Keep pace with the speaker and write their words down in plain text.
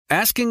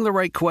Asking the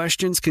right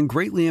questions can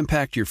greatly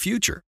impact your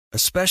future,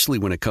 especially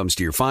when it comes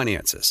to your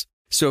finances.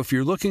 So if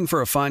you're looking for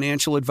a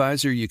financial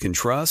advisor you can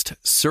trust,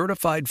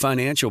 certified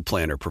financial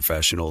planner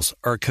professionals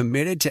are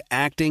committed to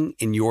acting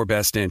in your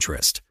best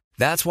interest.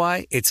 That's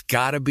why it's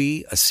got to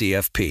be a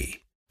CFP.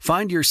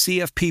 Find your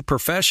CFP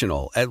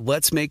professional at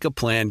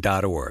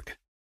letsmakeaplan.org.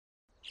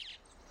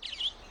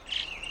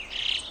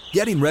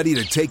 Getting ready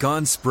to take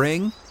on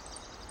spring?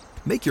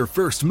 Make your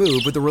first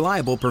move with the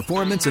reliable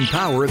performance and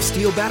power of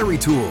Steel battery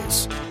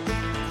tools.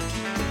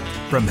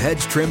 From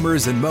hedge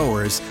trimmers and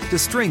mowers to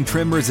string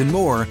trimmers and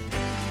more,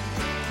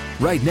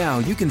 right now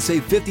you can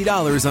save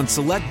 $50 on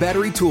select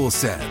battery tool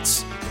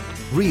sets.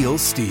 Real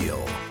Steel.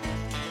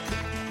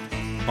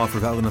 Offer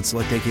valid on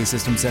select AK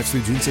system sets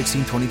through June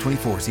 16,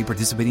 2024. See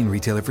participating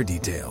retailer for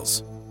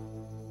details.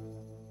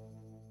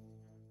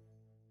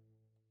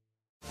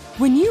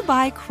 When you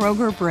buy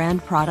Kroger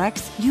brand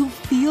products, you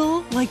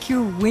feel like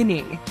you're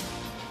winning.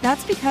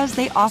 That's because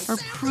they offer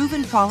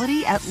proven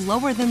quality at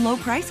lower than low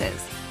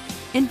prices.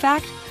 In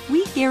fact,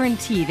 we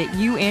guarantee that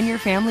you and your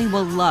family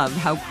will love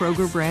how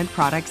Kroger brand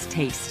products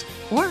taste,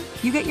 or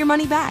you get your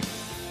money back.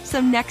 So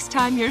next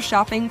time you're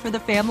shopping for the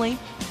family,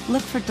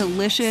 look for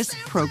delicious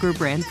Kroger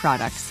brand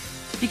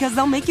products, because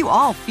they'll make you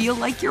all feel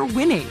like you're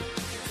winning.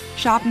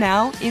 Shop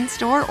now,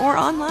 in-store, or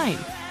online.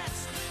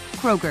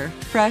 Kroger,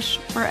 fresh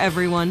for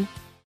everyone.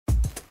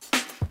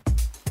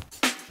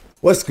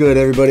 What's good,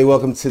 everybody?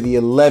 Welcome to the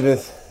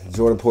 11th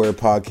Jordan Poyer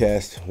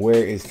Podcast.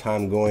 Where is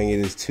time going? It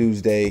is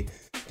Tuesday,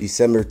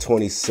 December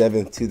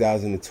 27th,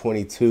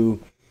 2022.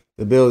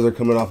 The Bills are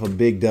coming off a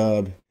big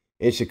dub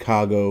in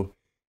Chicago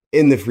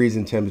in the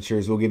freezing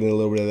temperatures. We'll get into a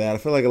little bit of that. I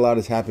feel like a lot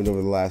has happened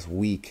over the last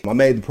week. I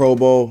made the Pro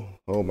Bowl.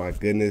 Oh, my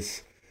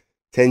goodness.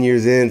 10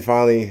 years in,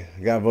 finally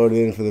got voted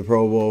in for the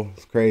Pro Bowl.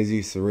 It's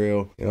crazy,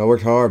 surreal. You know, I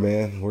worked hard,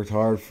 man. Worked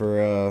hard for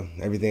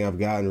everything I've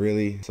gotten,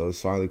 really. So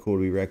it's finally cool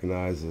to be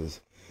recognized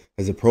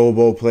as a Pro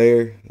Bowl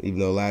player, even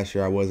though last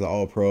year I was an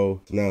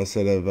All-Pro. So now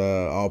instead of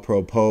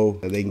All-Pro Poe,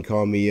 they can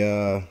call me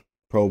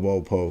Pro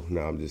Bowl Poe.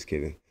 No, I'm just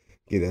kidding.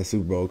 Get that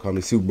Super Bowl. Call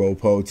me Super Bowl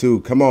Poe, too.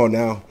 Come on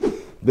now.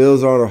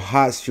 Bills are on a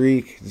hot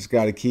streak. Just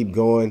got to keep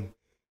going.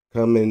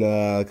 Coming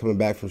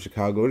back from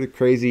Chicago. It's a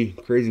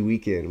crazy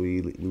weekend.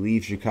 We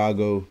leave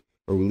Chicago,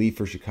 or we leave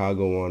for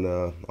Chicago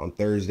on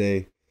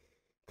Thursday.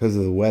 Because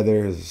of the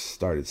weather, it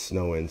started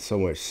snowing. So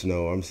much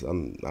snow.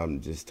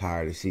 I'm just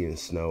tired of seeing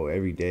snow.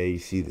 Every day you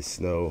see the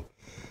snow.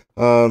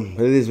 But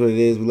it is what it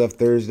is. We left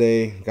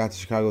Thursday, got to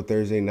Chicago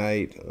Thursday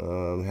night,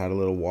 had a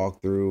little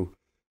walkthrough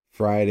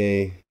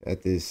Friday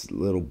at this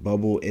little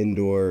bubble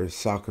indoor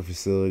soccer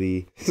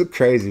facility. It's a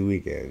crazy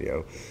weekend,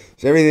 yo.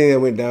 So everything that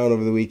went down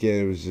over the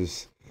weekend, it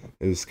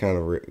was kind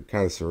of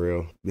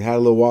surreal. We had a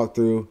little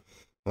walkthrough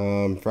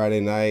Friday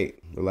night,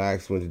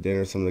 relaxed, went to dinner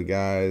with some of the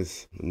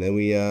guys, and then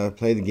we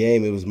played the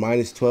game. It was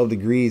minus 12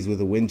 degrees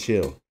with a wind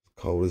chill.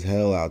 Cold as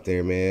hell out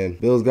there, man.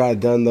 Bills got it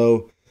done,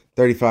 though.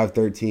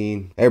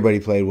 35-13. Everybody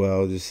played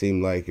well. It just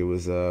seemed like it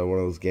was one of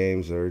those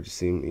games where it just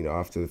seemed,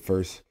 after the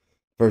first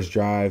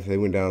drive, they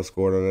went down and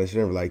scored on us.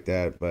 Never like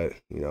that, but,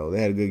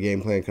 they had a good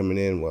game plan coming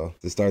in. Well,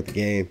 to start the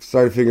game,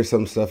 started figuring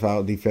some stuff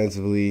out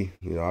defensively.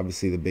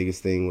 Obviously the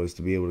biggest thing was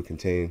to be able to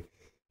contain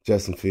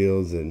Justin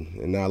Fields and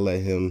not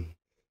let him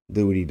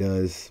do what he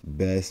does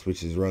best,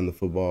 which is run the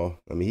football.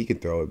 I mean, he can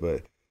throw it,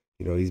 but,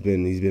 he's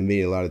been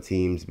beating a lot of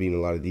teams, beating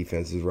a lot of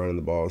defenses, running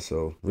the ball.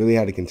 So really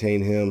had to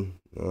contain him.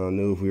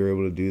 Knew if we were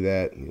able to do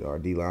that, our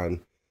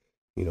D-line,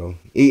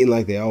 eating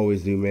like they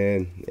always do,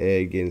 man.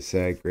 Ed getting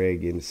sacked,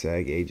 Greg getting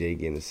sacked, AJ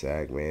getting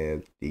sacked,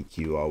 man.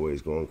 DQ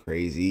always going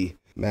crazy.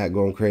 Matt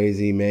going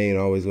crazy, Maine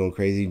always going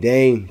crazy.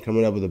 Dane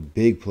coming up with a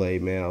big play,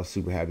 man. I was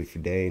super happy for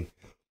Dane.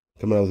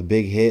 Coming up with a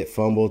big hit,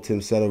 fumble,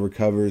 Tim Settle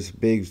recovers.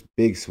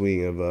 Big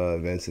swing of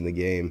events in the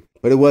game.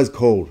 But it was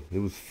cold. It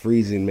was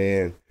freezing,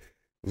 man.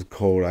 It was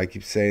cold. I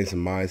keep saying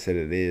some mindset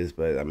it is,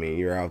 but, I mean,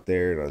 you're out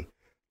there on a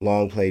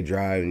long play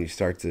drive and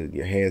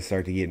your hands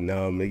start to get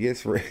numb.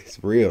 It's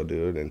real,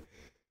 dude. And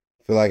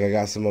I feel like I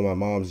got some of my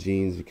mom's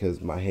genes because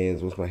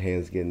once my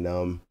hands get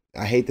numb.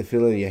 I hate the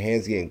feeling of your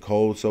hands getting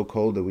cold, so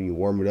cold that when you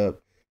warm it up,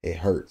 it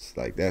hurts.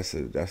 Like, that's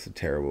a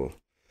terrible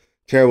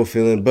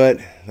feeling. But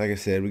like I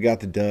said, we got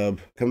the dub.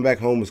 Coming back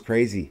home was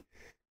crazy.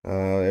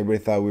 Everybody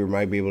thought we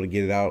might be able to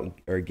get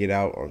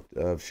out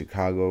of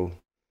Chicago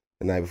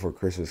the night before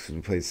Christmas because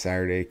we played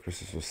Saturday.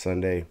 Christmas was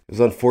Sunday. It was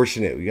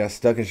unfortunate. We got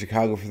stuck in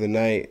Chicago for the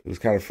night. It was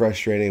kind of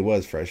frustrating. It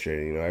was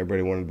frustrating.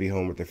 Everybody wanted to be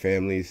home with their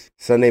families.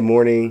 Sunday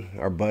morning,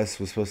 our bus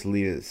was supposed to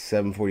leave at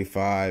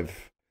 7:45.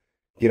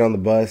 Get on the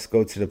bus,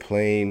 go to the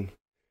plane.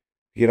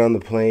 Get on the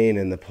plane,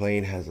 and the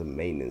plane has a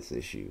maintenance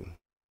issue.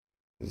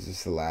 It's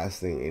just the last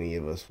thing any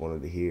of us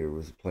wanted to hear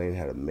was the plane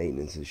had a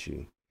maintenance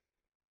issue.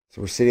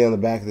 So we're sitting on the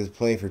back of this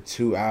plane for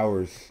 2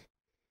 hours.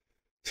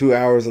 2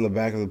 hours on the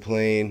back of the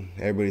plane.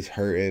 Everybody's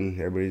hurting.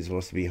 Everybody just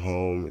wants to be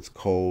home. It's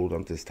cold.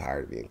 I'm just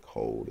tired of being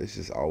cold. It's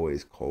just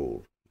always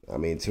cold. I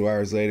mean, 2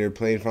 hours later,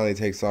 plane finally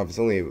takes off. It's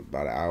only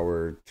about an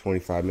hour,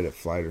 25-minute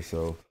flight or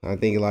so. I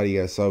think a lot of you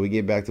guys saw we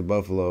get back to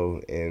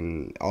Buffalo,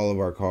 and all of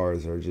our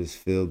cars are just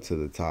filled to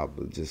the top,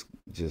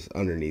 just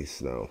underneath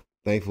snow.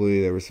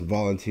 Thankfully, there were some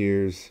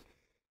volunteers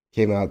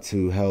came out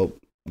to help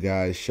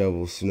guys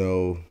shovel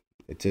snow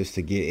just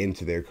to get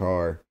into their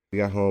car. We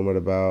got home at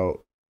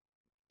about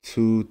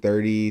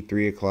 2:30,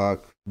 3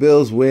 o'clock.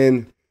 Bills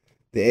win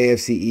the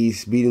AFC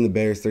East, beating the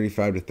Bears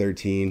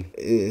 35-13.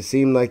 It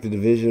seemed like the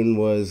division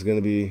was going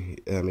to be,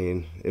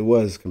 it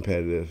was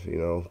competitive,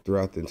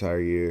 throughout the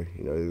entire year.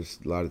 There's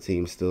a lot of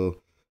teams still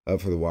up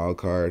for the wild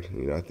card.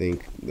 I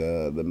think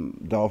the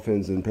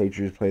Dolphins and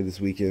Patriots played this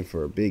weekend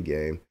for a big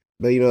game.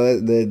 But,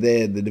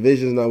 the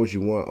division is not what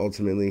you want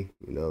ultimately.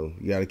 You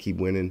got to keep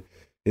winning.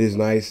 It is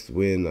nice to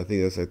win. I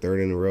think that's our third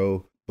in a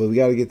row. But we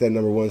got to get that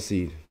number 1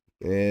 seed.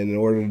 And in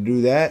order to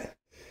do that,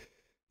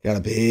 got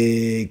a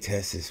big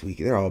test this week.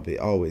 They're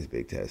always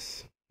big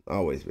tests.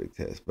 Always big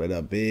tests. But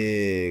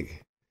this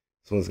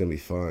one's going to be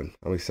fun.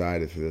 I'm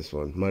excited for this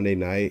one. Monday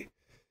night,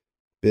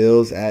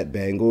 Bills at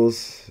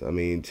Bengals. 2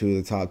 of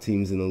the top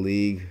teams in the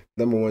league.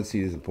 Number 1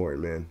 seed is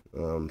important,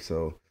 man.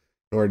 So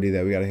in order to do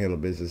that, we got to handle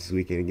business this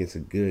weekend against a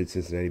good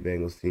Cincinnati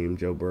Bengals team.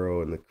 Joe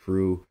Burrow and the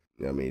crew.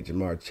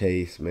 Jamar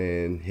Chase,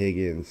 man,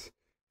 Higgins.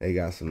 They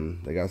got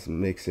some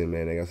mixing,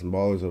 man. They got some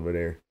ballers over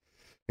there.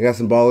 They got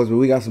some ballers, but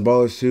we got some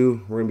ballers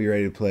too. We're going to be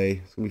ready to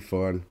play. It's going to be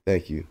fun.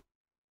 Thank you.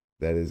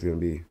 That is going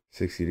to be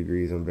 60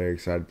 degrees. I'm very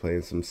excited to play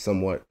in some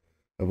somewhat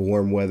of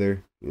warm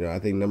weather. I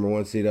think number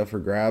 1 seed up for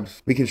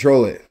grabs. We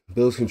control it.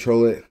 Bills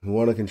control it. We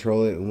want to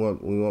control it.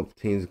 We want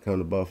teams to come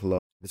to Buffalo.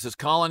 This is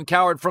Colin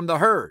Cowherd from The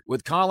Herd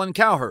with Colin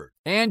Cowherd.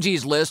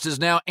 Angie's List is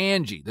now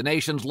Angie, the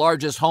nation's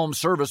largest home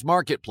service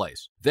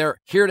marketplace. They're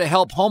here to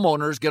help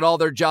homeowners get all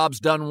their jobs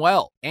done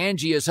well.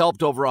 Angie has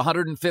helped over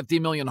 150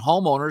 million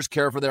homeowners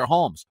care for their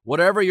homes.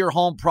 Whatever your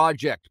home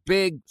project,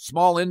 big,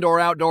 small,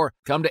 indoor, outdoor,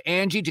 come to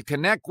Angie to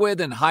connect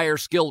with and hire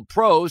skilled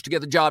pros to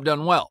get the job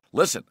done well.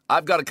 Listen,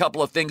 I've got a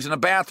couple of things in a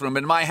bathroom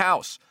in my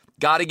house.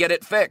 Got to get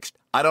it fixed.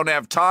 I don't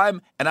have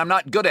time, and I'm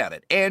not good at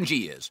it.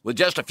 Angie is. With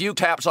just a few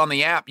taps on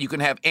the app, you can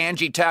have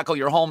Angie tackle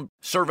your home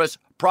service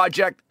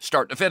project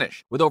start to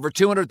finish. With over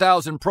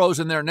 200,000 pros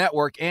in their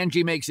network,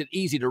 Angie makes it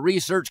easy to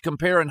research,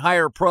 compare, and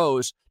hire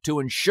pros to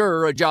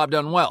ensure a job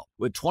done well.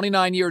 With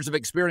 29 years of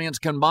experience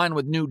combined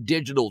with new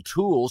digital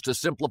tools to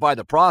simplify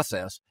the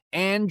process,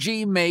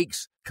 Angie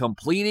makes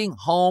completing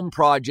home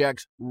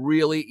projects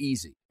really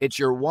easy. It's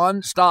your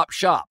one-stop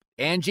shop.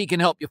 Angie can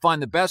help you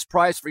find the best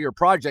price for your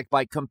project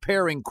by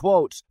comparing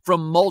quotes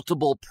from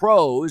multiple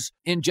pros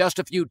in just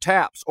a few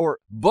taps, or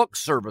book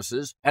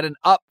services at an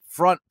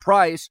upfront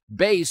price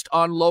based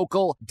on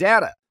local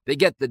data. They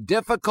get the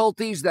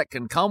difficulties that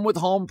can come with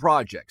home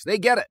projects. They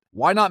get it.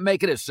 Why not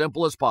make it as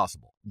simple as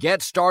possible?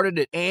 Get started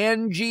at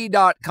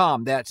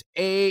Angie.com. That's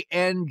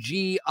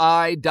ANGI.com,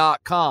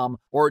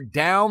 or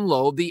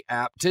download the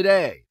app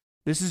today.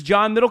 This is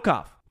John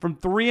Middlecoff from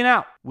 3 and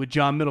Out with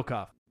John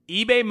Middlecoff.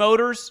 eBay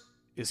Motors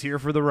is here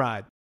for the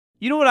ride.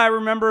 You know what I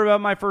remember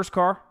about my first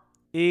car?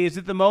 Is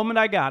at the moment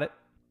I got it,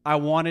 I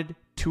wanted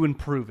to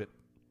improve it.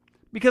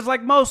 Because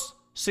like most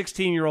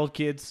 16-year-old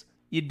kids,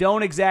 you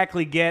don't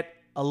exactly get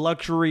a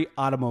luxury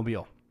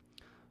automobile.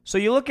 So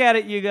you look at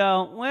it, you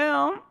go,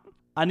 well,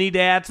 I need to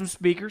add some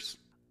speakers.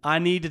 I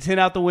need to tint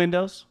out the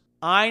windows.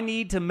 I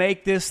need to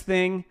make this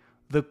thing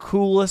the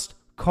coolest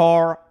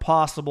car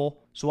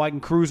possible so I can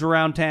cruise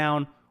around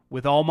town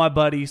with all my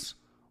buddies,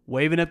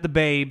 waving at the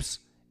babes,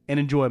 and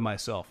enjoy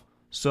myself.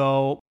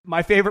 So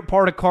my favorite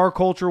part of car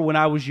culture when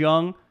I was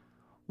young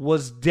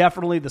was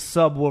definitely the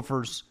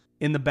subwoofers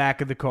in the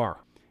back of the car.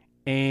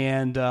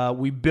 And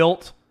we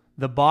built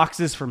the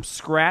boxes from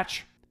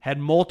scratch, had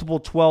multiple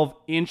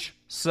 12-inch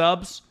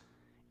subs,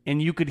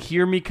 and you could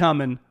hear me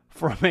coming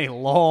from a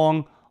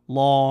long,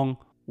 long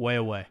way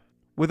away.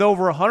 With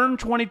over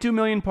 122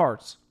 million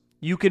parts,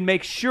 you can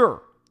make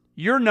sure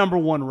your number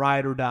 1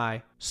 ride or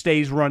die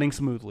stays running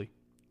smoothly.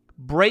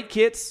 Brake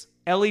kits,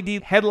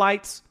 LED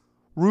headlights,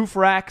 roof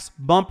racks,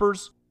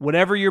 bumpers,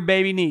 whatever your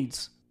baby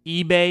needs,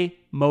 eBay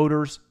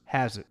Motors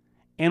has it.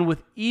 And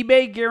with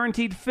eBay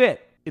Guaranteed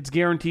Fit, it's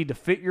guaranteed to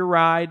fit your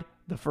ride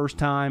the first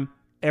time,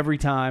 every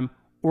time,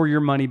 or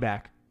your money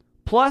back.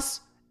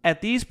 Plus,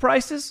 at these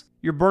prices,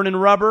 you're burning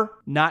rubber,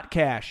 not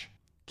cash.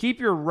 Keep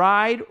your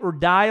ride or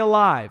die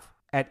alive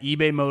at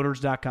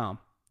ebaymotors.com.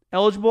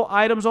 Eligible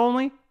items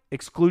only.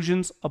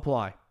 Exclusions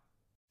apply.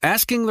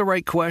 Asking the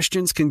right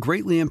questions can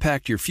greatly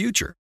impact your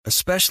future,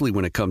 especially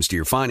when it comes to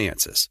your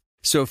finances.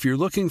 So if you're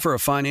looking for a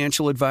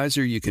financial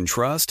advisor you can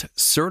trust,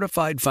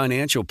 certified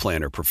financial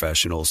planner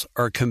professionals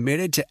are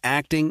committed to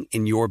acting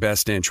in your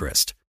best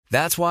interest.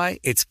 That's why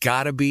it's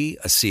got to be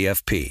a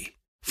CFP.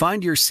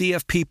 Find your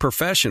CFP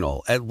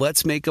professional at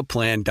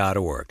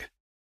letsmakeaplan.org.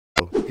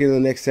 Get to the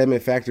next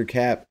segment, Factor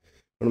Cap,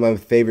 one of my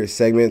favorite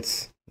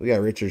segments. We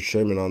got Richard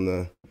Sherman on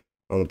the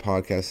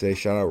podcast today.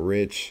 Shout out,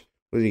 Rich.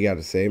 What do you got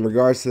to say? In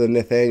regards to the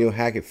Nathaniel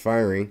Hackett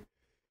firing,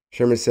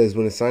 Sherman says,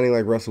 when a signing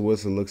like Russell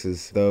Wilson looks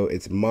as though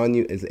it's a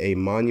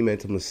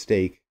monumental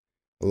mistake,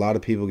 a lot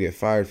of people get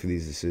fired for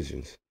these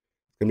decisions. It's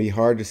going to be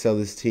hard to sell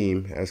this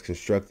team as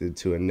constructed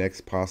to a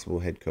next possible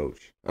head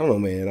coach. I don't know,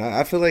 man.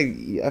 I feel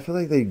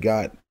like they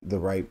got the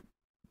right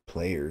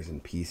players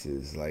and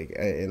pieces.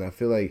 And I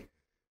feel like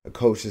a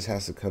coach just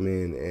has to come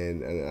in,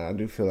 and I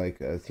do feel like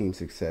team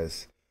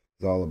success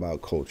is all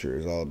about culture.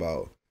 It's all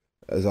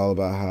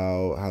about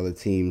how the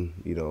team,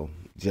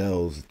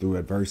 gels through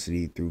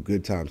adversity, through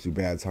good times, through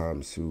bad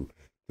times, through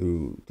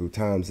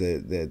times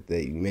that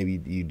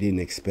maybe you didn't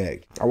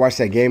expect. I watched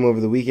that game over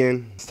the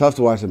weekend. It's tough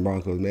to watch the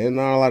Broncos, man.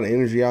 Not a lot of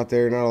energy out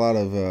there. Not a lot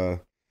of,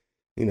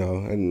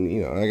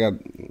 I got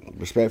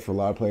respect for a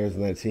lot of players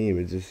on that team.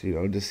 It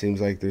just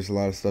seems like there's a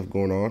lot of stuff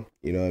going on.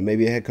 And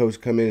maybe a head coach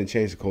come in and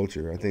change the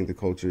culture. I think the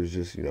culture is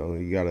just,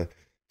 you got a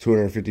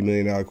 $250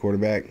 million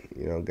quarterback.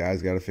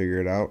 Guys got to figure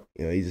it out.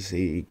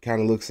 He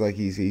kind of looks like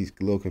he's a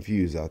little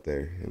confused out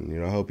there.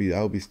 And I hope he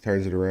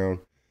turns it around.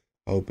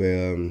 I hope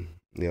a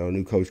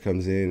new coach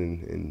comes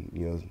in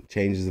and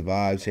changes the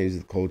vibe, changes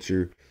the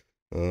culture,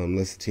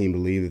 lets the team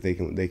believe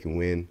that they can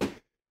win.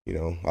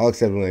 I'll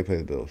accept when they play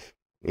the Bills.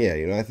 Yeah,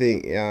 I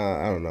think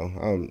I don't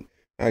know.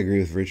 I agree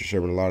with Richard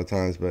Sherman a lot of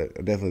times, but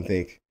I definitely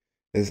think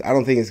I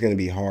don't think it's going to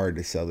be hard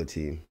to sell the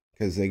team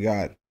because they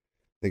got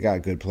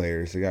good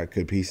players, they got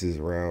good pieces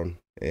around,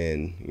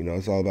 and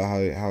it's all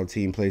about how a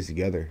team plays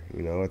together.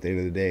 At the end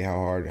of the day, how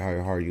hard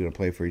are you going to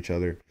play for each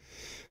other,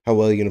 how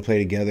well are you going to play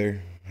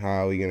together,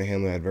 how are you going to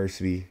handle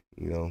adversity.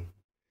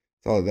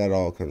 That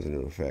all comes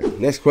into effect.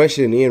 Next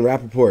question, Ian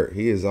Rappaport.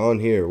 He is on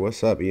here.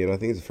 What's up, Ian? I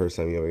think it's the first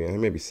time you're on here.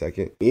 Maybe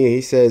second. Ian, he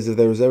says, if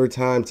there was ever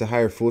time to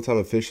hire full-time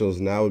officials,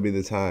 now would be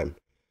the time.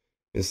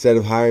 Instead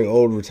of hiring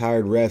old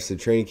retired refs at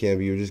training camp,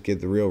 you would just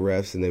get the real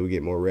refs and they would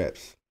get more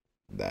reps.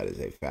 That is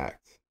a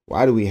fact.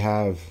 Why do we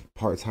have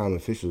part-time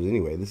officials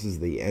anyway? This is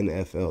the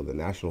NFL, the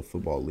National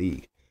Football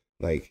League.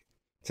 Like,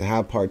 to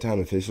have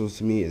part-time officials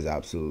to me is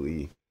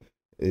absolutely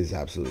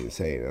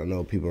insane. I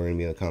know people are going to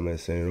be in the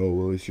comments saying, oh,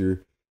 well, it's your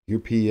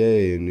PA,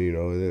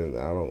 and,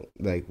 I don't,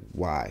 like,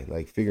 why?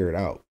 Like, figure it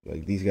out.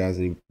 Like, these guys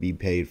need to be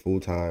paid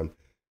full-time,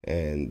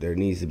 and there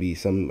needs to be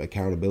some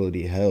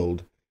accountability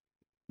held.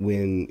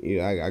 When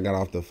I got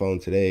off the phone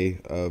today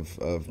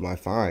of my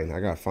fine. I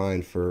got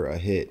fined for a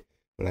hit.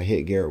 When I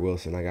hit Garrett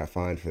Wilson, I got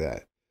fined for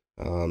that.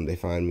 They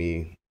fined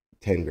me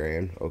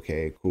 $10,000.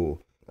 Okay,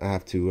 cool. I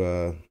have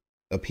to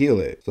appeal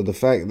it. So the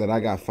fact that I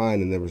got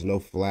fined and there was no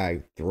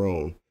flag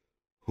thrown,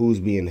 who's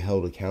being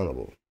held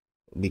accountable?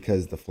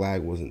 Because the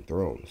flag wasn't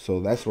thrown.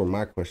 So that's where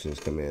my questions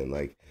come in.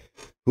 Like,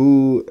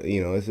 who,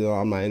 it's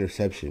on my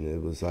interception.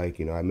 It was like,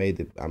 I made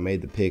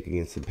the pick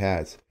against the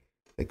Pats.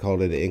 They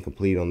called it an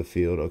incomplete on the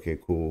field. Okay,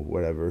 cool,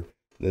 whatever.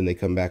 Then they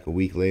come back a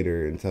week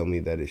later and tell me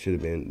that it should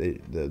have been,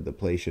 the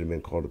play should have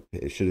been called,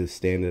 it should have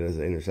standed as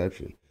an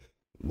interception.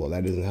 Well,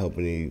 that doesn't help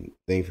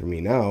anything for me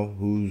now.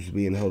 Who's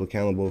being held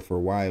accountable for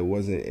why it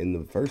wasn't in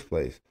the first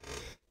place?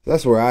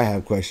 That's where I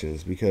have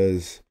questions,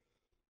 because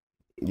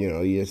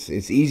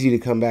it's easy to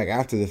come back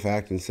after the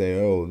fact and say,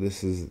 oh,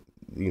 this is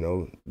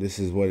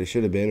what it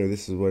should have been, or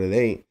this is what it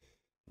ain't.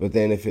 But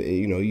then if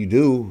you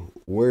do,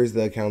 where's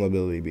the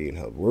accountability being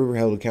held? We're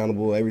held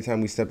accountable every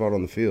time we step out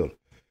on the field.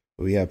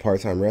 We have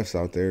part-time refs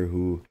out there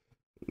who,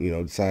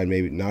 decide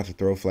maybe not to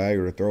throw a flag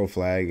or to throw a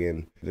flag,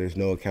 and there's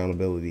no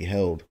accountability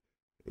held,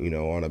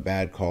 on a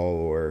bad call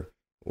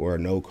or a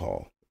no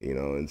call,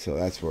 and so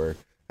that's where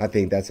I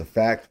think that's a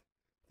fact.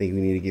 I think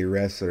we need to get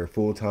refs that are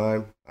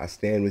full-time. I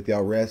stand with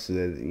y'all refs so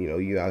that,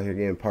 you out here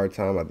getting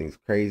part-time. I think it's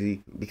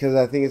crazy, because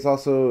I think it's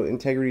also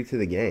integrity to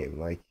the game.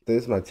 Like,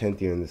 this is my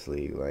 10th year in this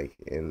league,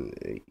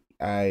 and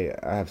I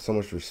have so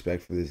much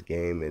respect for this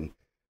game, and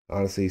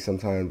honestly,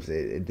 sometimes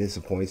it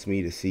disappoints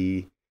me to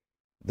see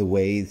the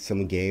way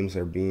some games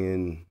are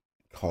being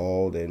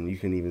called, and you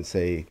can even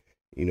say,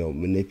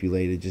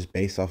 manipulated just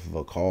based off of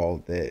a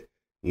call that,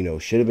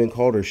 should have been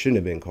called or shouldn't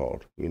have been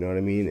called. You know what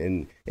I mean?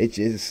 And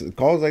it's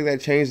calls like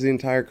that change the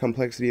entire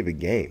complexity of a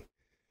game.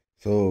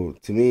 So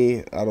to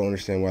me, I don't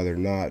understand why they're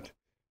not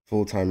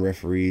full-time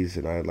referees.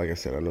 And like I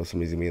said, I know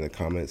somebody's gonna be in the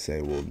comments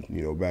saying,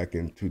 well, back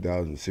in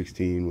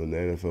 2016 when the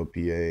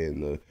NFLPA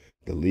and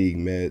the league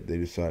met, they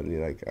decided,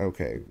 like,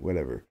 okay,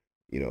 whatever.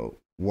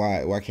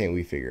 Why can't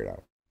we figure it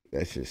out?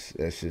 That's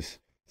just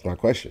my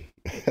question.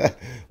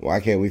 Why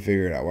can't we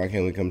figure it out? Why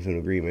can't we come to an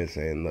agreement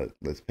saying, look,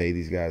 let's pay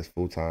these guys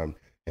full-time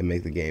and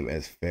make the game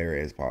as fair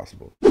as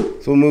possible?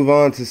 So we'll move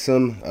on to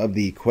some of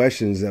the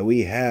questions that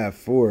we have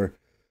for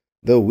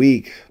the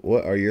week.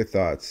 What are your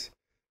thoughts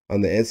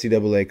on the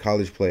NCAA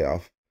college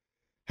playoff?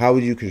 How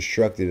would you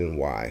construct it and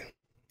why?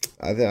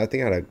 I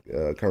think I had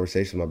a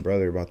conversation with my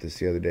brother about this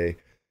the other day.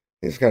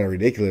 It's kind of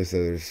ridiculous that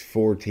there's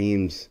 4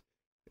 teams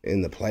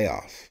in the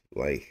playoffs.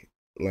 Like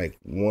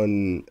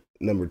one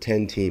number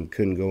 10 team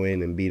couldn't go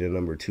in and beat a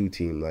number 2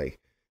 team. Like,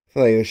 I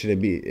feel like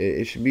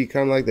it should be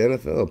kind of like the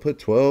NFL. Put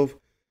 12,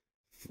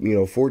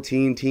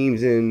 14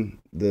 teams in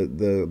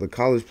the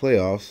college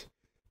playoffs.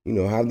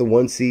 Have the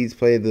 1 seeds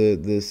play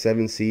the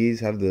 7 seeds.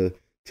 Have the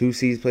 2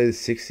 seeds play the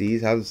 6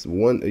 seeds. Have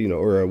one,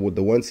 or would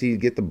the 1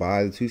 seed get the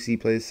bye? The 2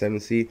 seed play the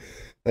 7 seed.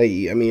 Like,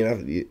 I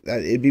mean,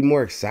 it'd be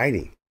more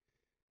exciting.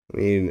 I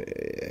mean,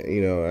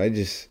 I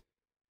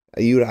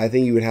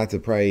think you would have to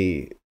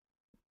probably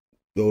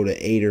go to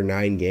 8 or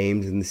 9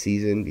 games in the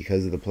season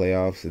because of the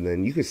playoffs, and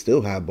then you could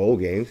still have bowl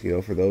games.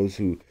 For those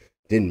who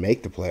didn't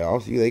make the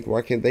playoffs,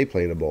 why can't they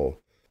play in a bowl?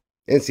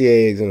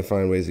 NCAA is going to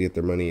find ways to get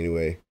their money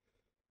anyway.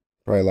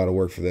 Probably a lot of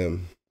work for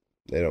them.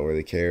 They don't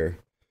really care.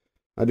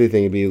 I do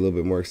think it'd be a little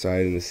bit more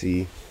exciting to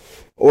see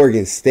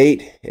Oregon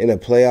State in a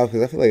playoff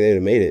because I feel like they'd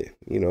have made it.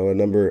 You know,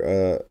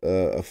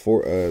 probably a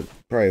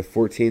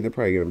 14th. They're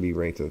probably going to be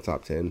ranked in the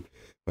top 10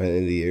 by the end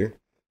of the year.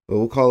 But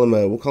we'll call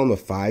them a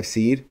 5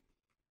 seed.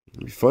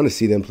 It'd be fun to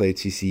see them play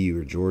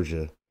TCU or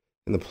Georgia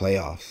in the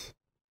playoffs.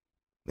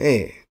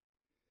 Man.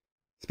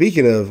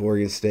 Speaking of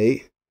Oregon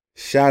State,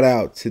 shout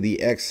out to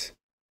the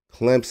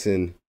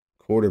ex-Clemson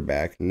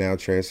quarterback now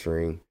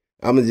transferring.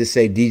 I'm going to just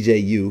say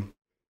DJU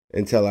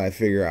until I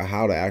figure out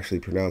how to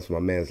actually pronounce my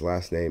man's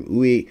last name.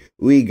 Uigalele.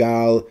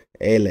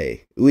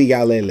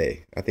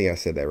 I think I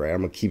said that right.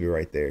 I'm going to keep it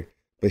right there.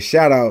 But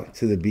shout out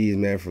to the Bees,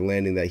 man, for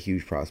landing that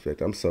huge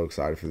prospect. I'm so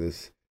excited for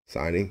this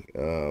signing.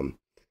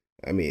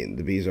 I mean,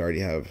 the Bees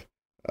already have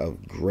a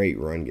great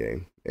run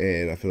game.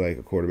 And I feel like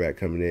a quarterback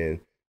coming in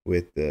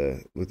with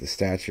the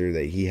stature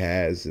that he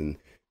has and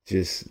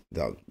just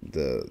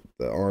the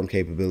arm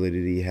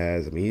capability that he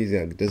has. I mean, he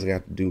doesn't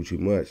have to do too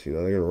much. You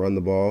know, they're going to run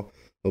the ball,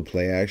 little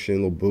play action,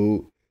 little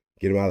boot,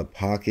 get him out of the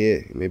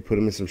pocket, maybe put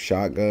him in some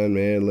shotgun,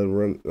 man, let him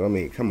run. I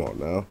mean, come on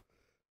now.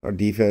 Our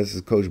defense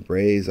is Coach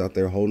Bray's out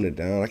there holding it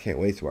down. I can't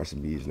wait to watch the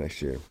Bees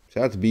next year.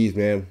 Shout out to Bees,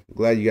 man. I'm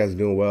glad you guys are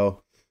doing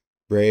well.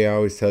 Bray, I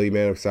always tell you,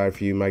 man, I'm excited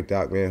for you. Mike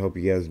Doc, man, hope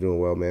you guys are doing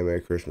well, man.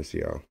 Merry Christmas to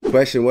y'all.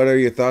 Question, what are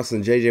your thoughts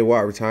on J.J.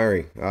 Watt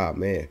retiring? Ah,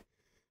 man.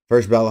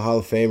 First ballot Hall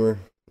of Famer.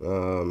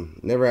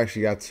 Never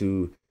actually got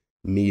to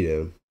meet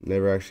him.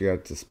 Never actually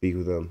got to speak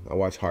with him. I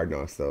watch Hard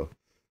Knocks, though.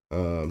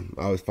 I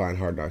always find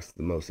Hard Knocks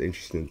the most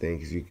interesting thing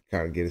because you can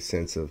kind of get a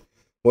sense of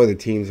what other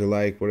teams are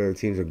like, what other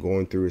teams are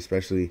going through,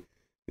 especially,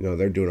 you know,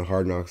 they're doing a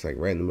Hard Knocks like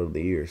right in the middle of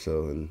the year.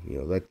 So, and, you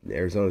know, that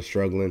Arizona's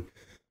struggling.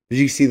 Did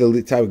you see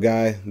the type of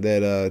guy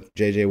that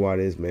J.J. Watt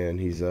is, man?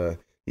 He's a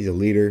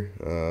leader,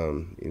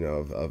 you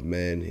know, of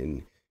men,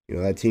 and you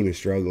know that team is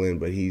struggling,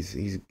 but he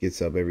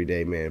gets up every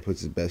day, man, puts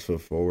his best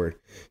foot forward.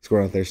 He's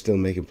going out there still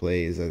making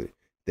plays. The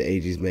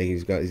age he's making,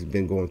 he's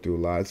been going through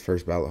a lot. It's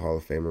first ballot Hall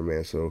of Famer,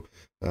 man. So,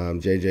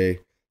 J.J.,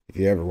 if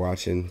you're ever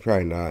watching,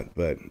 probably not,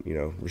 but you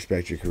know,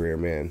 respect your career,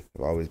 man.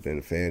 I've always been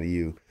a fan of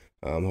you.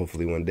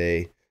 Hopefully one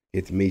day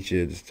get to meet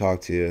you, just talk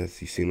to you.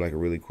 You seem like a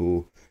really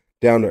cool,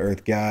 down to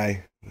earth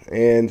guy.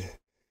 And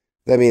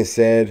that being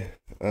said,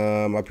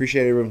 I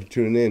appreciate everyone for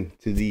tuning in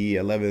to the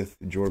 11th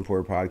Jordan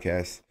Poyer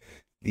Podcast.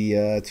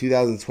 The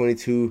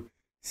 2022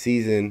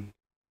 season,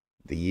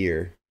 the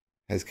year,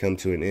 has come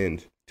to an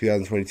end.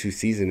 2022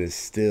 season is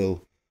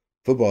still,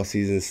 football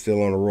season is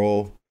still on a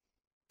roll.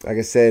 Like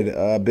I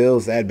said,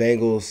 Bills at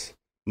Bengals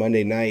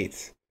Monday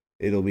night.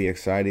 It'll be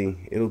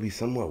exciting. It'll be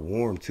somewhat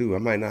warm, too. I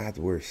might not have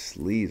to wear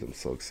sleeves. I'm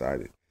so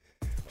excited.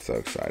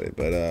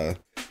 But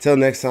until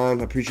next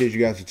time, I appreciate you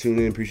guys for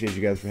tuning in. Appreciate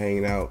you guys for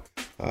hanging out.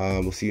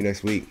 We'll see you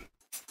next week.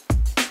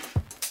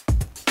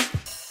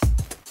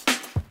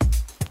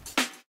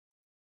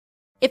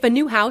 If a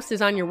new house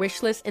is on your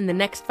wish list in the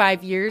next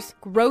 5 years,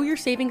 grow your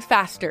savings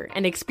faster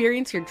and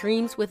experience your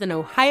dreams with an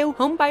Ohio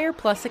Homebuyer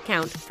Plus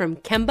account from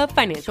Kemba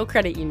Financial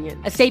Credit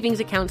Union. A savings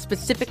account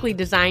specifically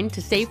designed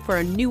to save for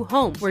a new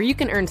home where you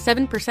can earn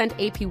 7%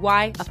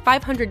 APY,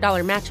 a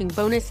 $500 matching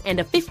bonus,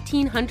 and a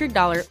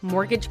 $1,500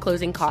 mortgage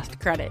closing cost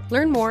credit.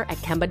 Learn more at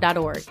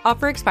Kemba.org.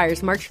 Offer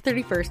expires March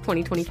 31st,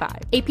 2025.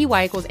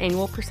 APY equals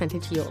annual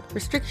percentage yield.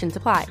 Restrictions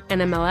apply.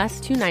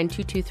 NMLS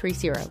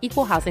 292230.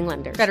 Equal housing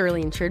lender.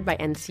 Federally insured by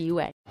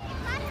NCUA.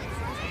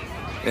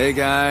 Hey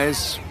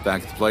guys,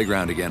 back at the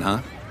playground again,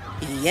 huh?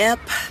 Yep.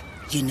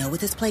 You know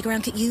what this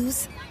playground could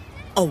use?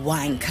 A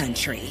wine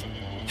country.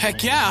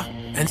 Heck yeah,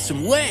 and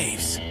some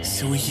waves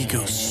so we could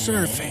go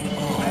surfing.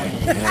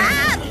 Oh, yeah.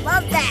 Ah,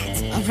 love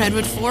that. A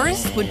redwood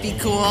forest would be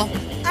cool.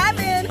 I'm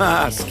in.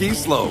 Ah, ski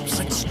slopes.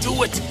 Let's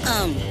do it.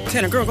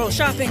 Can a girl go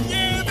shopping?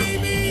 Yeah,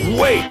 baby.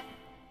 Wait!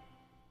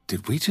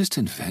 Did we just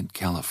invent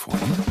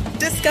California?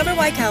 Discover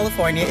why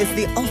California is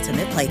the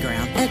ultimate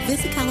playground at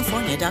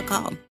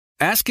visitcalifornia.com.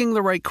 Asking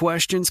the right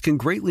questions can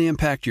greatly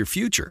impact your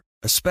future,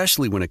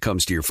 especially when it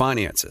comes to your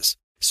finances.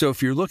 So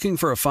if you're looking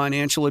for a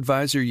financial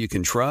advisor you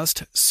can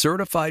trust,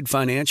 certified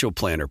financial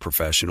planner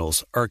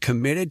professionals are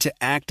committed to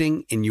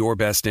acting in your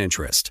best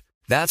interest.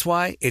 That's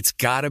why it's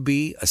got to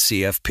be a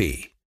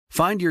CFP.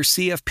 Find your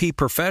CFP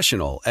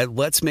professional at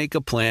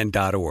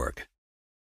letsmakeaplan.org.